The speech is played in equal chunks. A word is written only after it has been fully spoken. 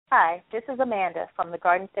Hi, this is Amanda from the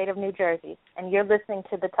Garden State of New Jersey, and you're listening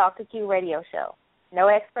to the Talk to Q radio show. No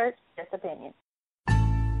experts, just opinions.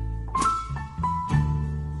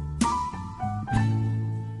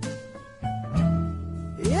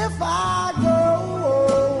 If I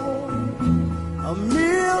go a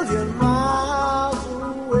million miles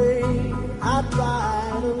away, I'd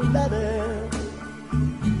write a letter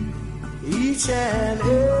each and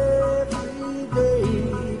every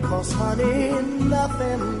day. 'Cause honey,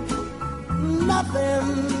 nothing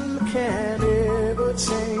can ever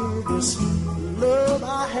change this love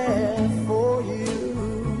I have for you.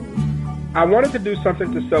 I wanted to do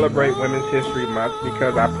something to celebrate Women's History Month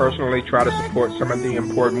because I personally try to support some of the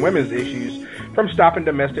important women's issues, from stopping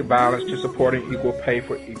domestic violence to supporting equal pay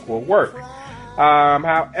for equal work.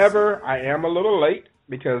 However, I am a little late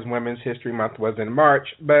because Women's History Month was in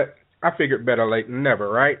March, but I figured better late than never,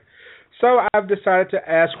 right? So I've decided to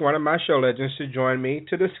ask one of my show legends to join me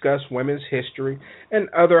to discuss women's history and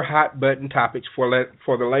other hot-button topics for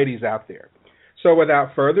the ladies out there. So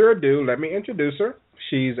without further ado, let me introduce her.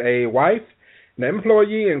 She's a wife, an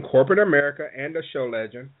employee in corporate America, and a show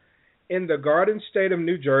legend. In the Garden State of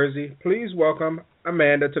New Jersey, please welcome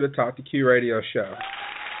Amanda to the Talk to Q radio show.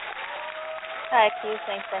 Hi, Q.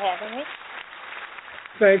 Thanks for having me.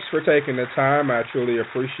 Thanks for taking the time. I truly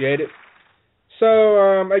appreciate it.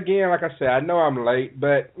 So, again, like I said, I know I'm late,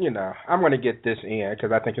 but, I'm going to get this in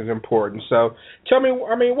because I think it's important. So tell me,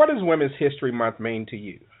 what does Women's History Month mean to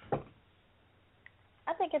you?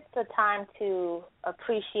 I think it's the time to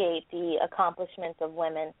appreciate the accomplishments of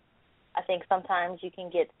women. I think sometimes you can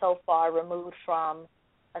get so far removed from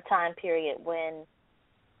a time period when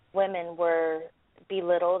women were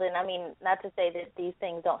belittled. And, not to say that these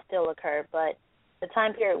things don't still occur, but the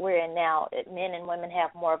time period we're in now, men and women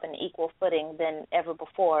have more of an equal footing than ever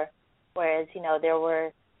before, whereas, there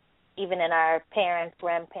were, even in our parents,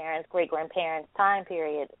 grandparents, great-grandparents' time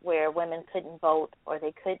period, where women couldn't vote or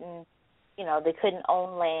they couldn't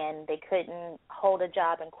own land, they couldn't hold a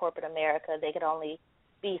job in corporate America, they could only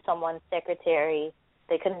be someone's secretary,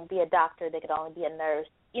 they couldn't be a doctor, they could only be a nurse,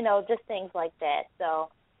 just things like that.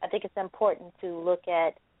 So I think it's important to look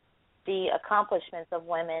at the accomplishments of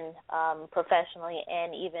women professionally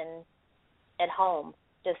and even at home,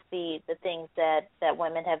 just the things that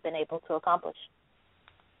women have been able to accomplish.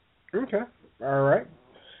 Okay. All right.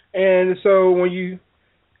 And so when you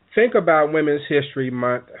think about Women's History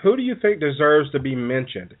Month, who do you think deserves to be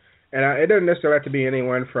mentioned? And it doesn't necessarily have to be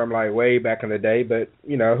anyone from like way back in the day, but,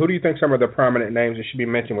 who do you think some of the prominent names that should be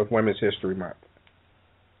mentioned with Women's History Month?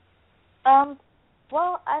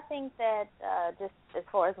 Well, I think that just as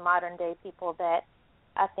far as modern-day people that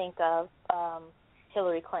I think of,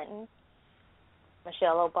 Hillary Clinton,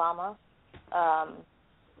 Michelle Obama, I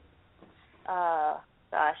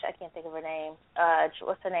can't think of her name.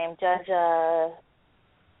 What's her name? The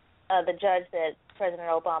judge that President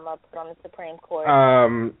Obama put on the Supreme Court. Why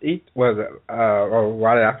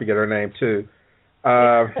did I forget her name, too?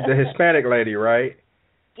 The Hispanic lady, right?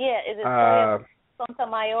 Yeah, is it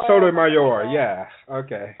Sotomayor? Sotomayor, yeah.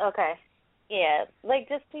 Okay. Okay. Yeah, like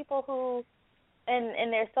just people who,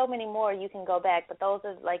 and there's so many more you can go back, but those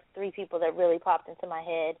are like three people that really popped into my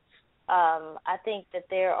head. I think that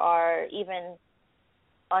there are, even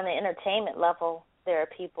on the entertainment level, there are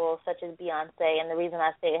people such as Beyonce, and the reason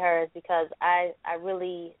I say her is because I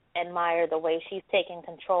really admire the way she's taken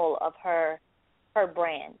control of her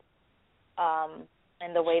brand.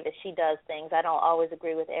 And the way that she does things. I don't always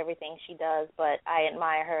agree with everything she does, but I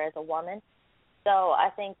admire her as a woman. So I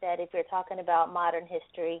think that if you're talking about modern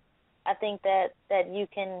history, I think that you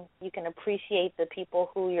can appreciate the people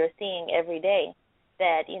who you're seeing every day,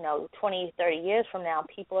 that, 20, 30 years from now,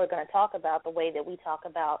 people are going to talk about the way that we talk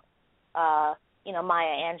about, Maya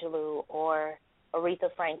Angelou or Aretha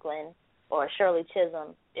Franklin or Shirley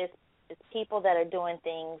Chisholm. It's people that are doing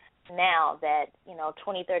things now that,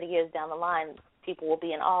 20, 30 years down the line, people will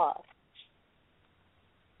be in awe of.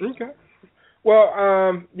 Okay. Well,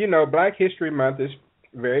 Black History Month is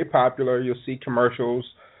very popular. You'll see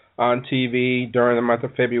commercials on TV during the month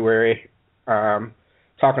of February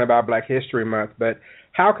talking about Black History Month. But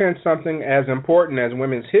how can something as important as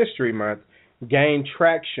Women's History Month gain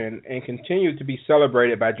traction and continue to be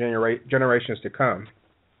celebrated by generations to come?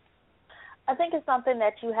 I think it's something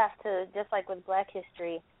that you have to, just like with Black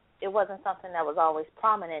history, it wasn't something that was always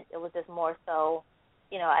prominent. It was just more so,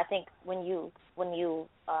 I think when you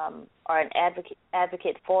are an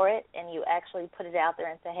advocate for it and you actually put it out there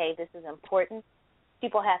and say, hey, this is important,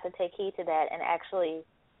 people have to take heed to that and actually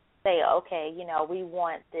say, okay, we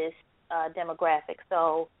want this demographic,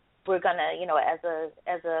 so we're gonna,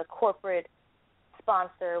 as a corporate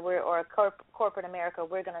sponsor, or corporate America,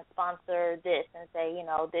 we're going to sponsor this and say,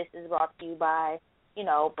 this is brought to you by,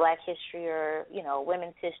 Black History or,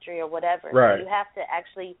 Women's History or whatever. Right. So you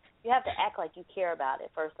have to act like you care about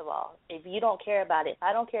it, first of all. If you don't care about it, if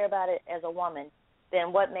I don't care about it as a woman,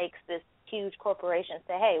 then what makes this huge corporation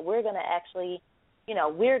say, hey, we're going to actually,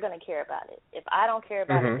 we're going to care about it. If I don't care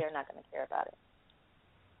about it, they're not going to care about it.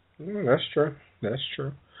 That's true. That's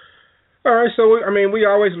true. All right, so we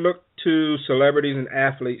always look to celebrities and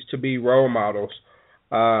athletes to be role models,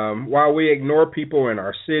 while we ignore people in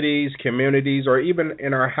our cities, communities, or even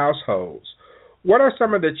in our households. What are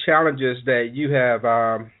some of the challenges that you have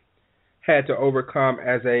had to overcome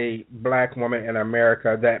as a Black woman in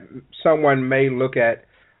America that someone may look at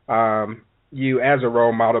you as a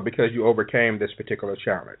role model because you overcame this particular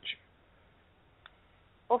challenge?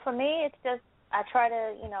 Well, for me, it's just I try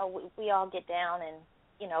to, we all get down and,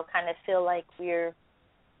 kind of feel like we're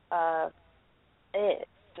not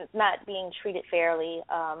being treated fairly.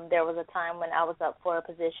 There was a time when I was up for a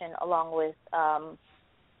position along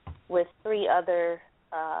with three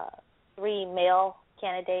male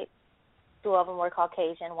candidates. Two of them were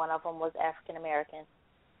Caucasian, one of them was African American.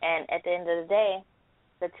 And at the end of the day,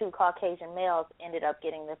 the two Caucasian males ended up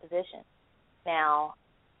getting the position. Now,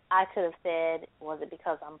 I could have said, was it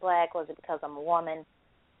because I'm Black? Was it because I'm a woman?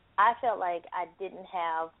 I felt like I didn't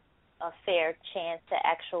have a fair chance to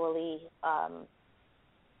actually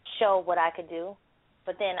show what I could do.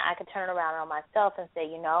 But then I could turn around on myself and say,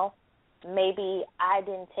 maybe I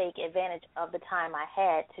didn't take advantage of the time I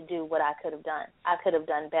had to do what I could have done. I could have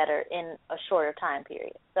done better in a shorter time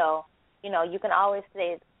period. So, you can always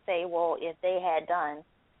say, well, if they had done,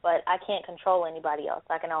 but I can't control anybody else.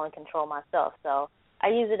 I can only control myself. So I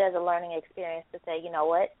use it as a learning experience to say, you know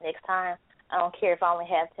what, next time, I don't care if I only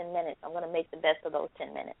have 10 minutes. I'm going to make the best of those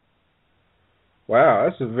 10 minutes. Wow,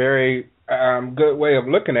 that's a very good way of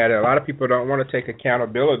looking at it. A lot of people don't want to take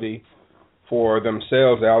accountability for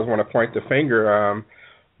themselves. They always want to point the finger.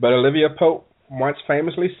 But Olivia Pope once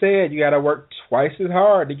famously said, you got to work twice as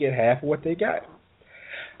hard to get half of what they got.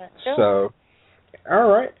 That's true. So, all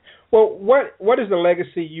right. Well, what is the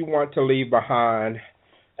legacy you want to leave behind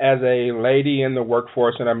as a lady in the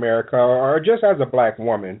workforce in America, or just as a Black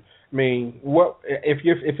woman? I mean, what if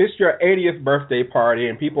it's your 80th birthday party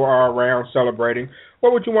and people are around celebrating?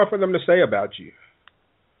 What would you want for them to say about you?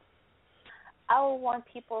 I would want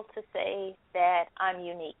people to say that I'm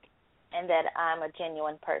unique and that I'm a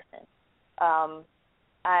genuine person. A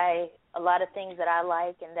lot of things that I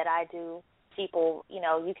like and that I do, people,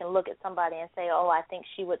 you can look at somebody and say, oh, I think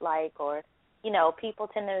she would like, or, people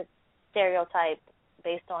tend to stereotype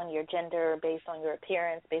based on your gender, based on your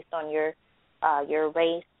appearance, based on your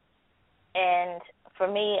race. And for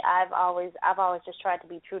me, I've always just tried to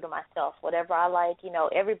be true to myself. Whatever I like,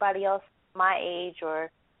 everybody else my age or,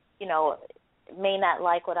 may not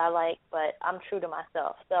like what I like, but I'm true to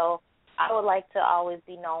myself. So I would like to always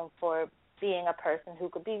be known for being a person who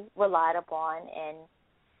could be relied upon and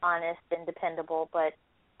honest and dependable. But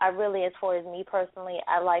I really, as far as me personally,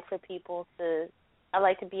 I like to be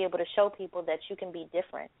able to show people that you can be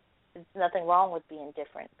different. There's nothing wrong with being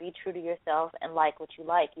different. Be true to yourself and like what you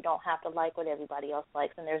like. You don't have to like what everybody else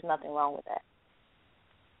likes, and there's nothing wrong with that.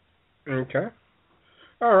 Okay.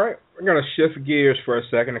 All right. We're going to shift gears for a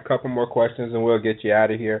second, a couple more questions, and we'll get you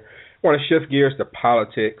out of here. I want to shift gears to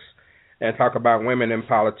politics and talk about women in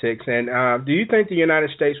politics. And do you think the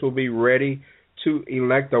United States will be ready to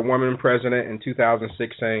elect a woman president in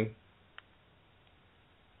 2016?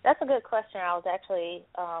 That's a good question. I was actually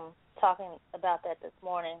talking about that this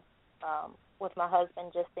morning with my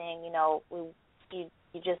husband, just saying, you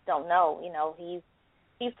just don't know.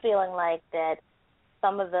 He's feeling like that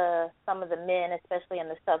some of the men, especially in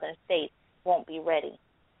the southern states, won't be ready.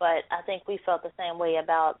 But I think we felt the same way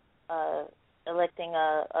about electing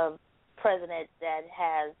a president that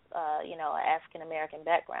has, an African American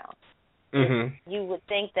background. Mm-hmm. You would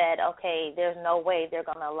think that, okay, there's no way they're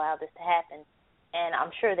going to allow this to happen. And I'm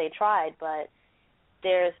sure they tried, but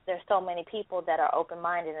there's so many people that are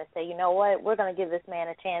open-minded and say, you know what, we're going to give this man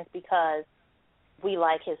a chance because we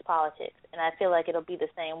like his politics. And I feel like it'll be the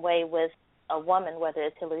same way with a woman, whether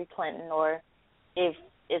it's Hillary Clinton or if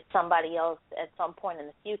it's somebody else at some point in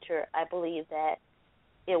the future. I believe that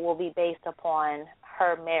it will be based upon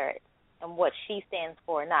her merit and what she stands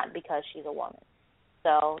for, not because she's a woman.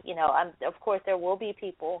 So, of course there will be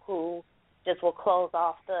people who just will close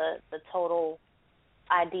off the total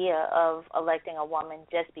idea of electing a woman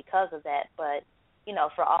just because of that. But,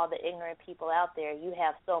 for all the ignorant people out there, you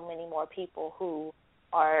have so many more people who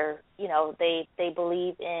are, they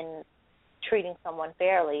believe in treating someone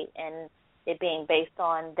fairly and it being based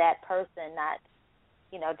on that person, not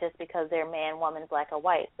just because they're man, woman, black, or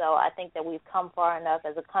white. So I think that we've come far enough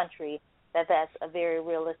as a country that that's a very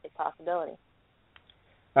realistic possibility.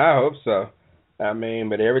 I hope so. I mean,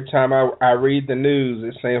 but every time I read the news,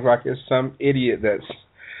 it seems like it's some idiot that's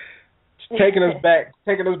taking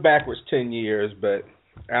us backwards 10 years. But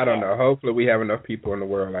I don't know. Hopefully, we have enough people in the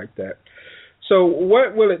world like that. So,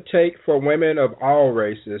 what will it take for women of all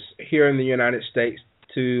races here in the United States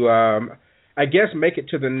to, I guess, make it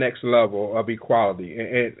to the next level of equality?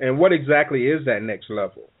 And what exactly is that next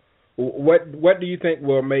level? What do you think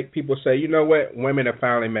will make people say, you know what, women have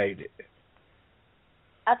finally made it?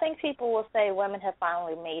 I think people will say women have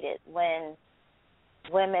finally made it when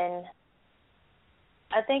women.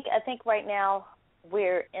 I think right now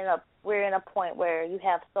we're in a point where you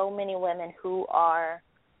have so many women who are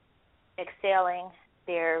excelling.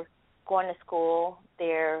 They're going to school.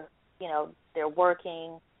 They're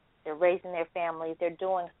working. They're raising their families. They're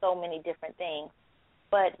doing so many different things.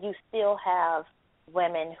 But you still have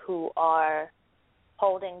women who are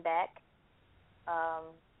holding back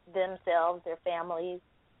themselves, their families,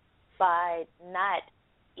 by not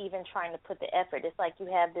even trying to put the effort. It's like you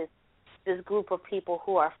have this group of people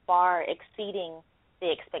who are far exceeding the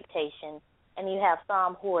expectation, and you have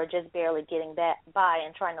some who are just barely getting by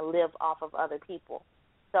and trying to live off of other people.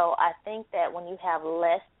 So I think that when you have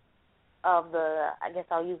less of the, I guess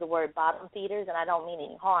I'll use the word bottom feeders, and I don't mean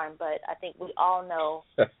any harm, but I think we all know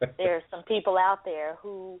there's some people out there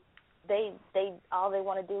who they all they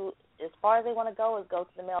want to do, as far as they want to go, is go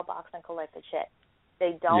to the mailbox and collect a check.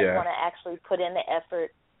 They don't want to actually put in the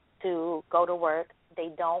effort to go to work. They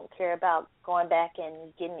don't care about going back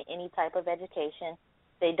and getting any type of education.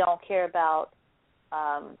 They don't care about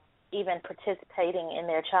even participating in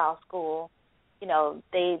their child's school.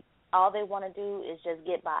 All they want to do is just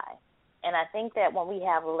get by. And I think that when we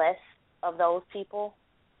have less of those people,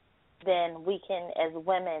 then we can, as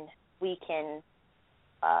women, we can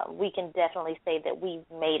definitely say that we've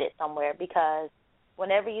made it somewhere. Because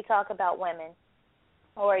whenever you talk about women,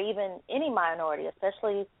 or even any minority,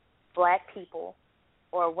 especially black people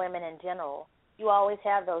or women in general, you always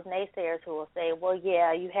have those naysayers who will say, well,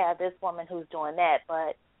 yeah, you have this woman who's doing that,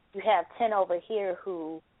 but you have 10 over here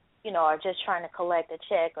who, are just trying to collect a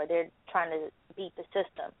check, or they're trying to beat the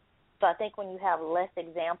system. So I think when you have less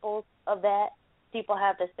examples of that, people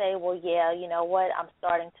have to say, well, yeah, you know what, I'm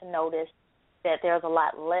starting to notice that there's a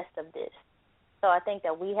lot less of this. So I think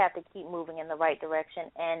that we have to keep moving in the right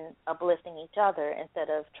direction and uplifting each other instead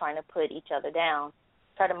of trying to put each other down,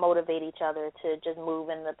 try to motivate each other to just move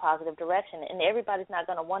in the positive direction. And everybody's not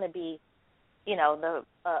going to want to be,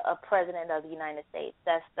 a president of the United States.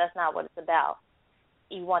 That's not what it's about.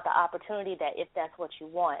 You want the opportunity that if that's what you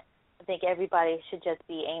want. I think everybody should just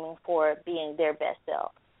be aiming for being their best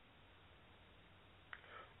self.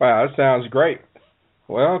 Wow, that sounds great.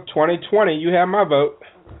 Well, 2020, you have my vote.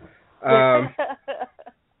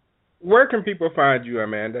 Where can people find you,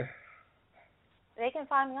 Amanda? They can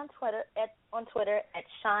find me on Twitter at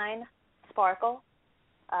Shine Sparkle.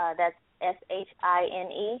 That's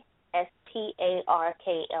ShineSparkle.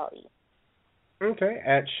 Okay,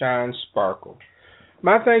 at Shine Sparkle.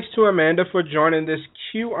 My thanks to Amanda for joining this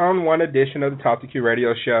Q-on-1 edition of the Talk to Q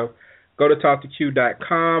radio show. Go to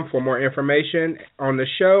TalkToQ.com for more information on the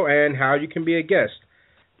show and how you can be a guest.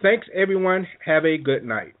 Thanks, everyone. Have a good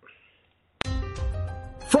night.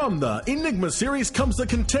 From the Enigma series comes the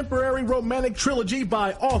contemporary romantic trilogy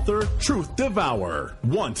by author Truth Devour.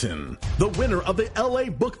 Wanton, the winner of the LA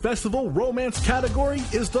Book Festival romance category,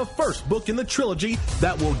 is the first book in the trilogy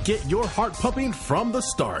that will get your heart pumping from the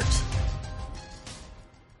start.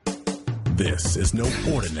 This is no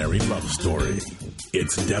ordinary love story.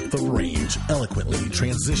 Its depth of range eloquently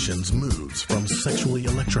transitions moods from sexually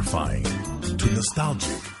electrifying to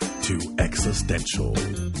nostalgic to existential.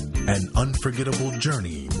 An unforgettable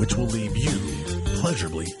journey which will leave you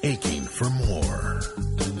pleasurably aching for more.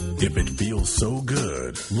 If it feels so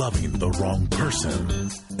good loving the wrong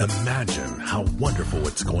person, imagine how wonderful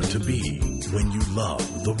it's going to be when you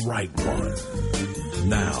love the right one.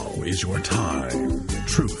 Now is your time.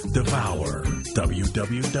 Truth Devour.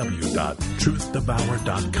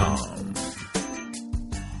 www.truthdevour.com.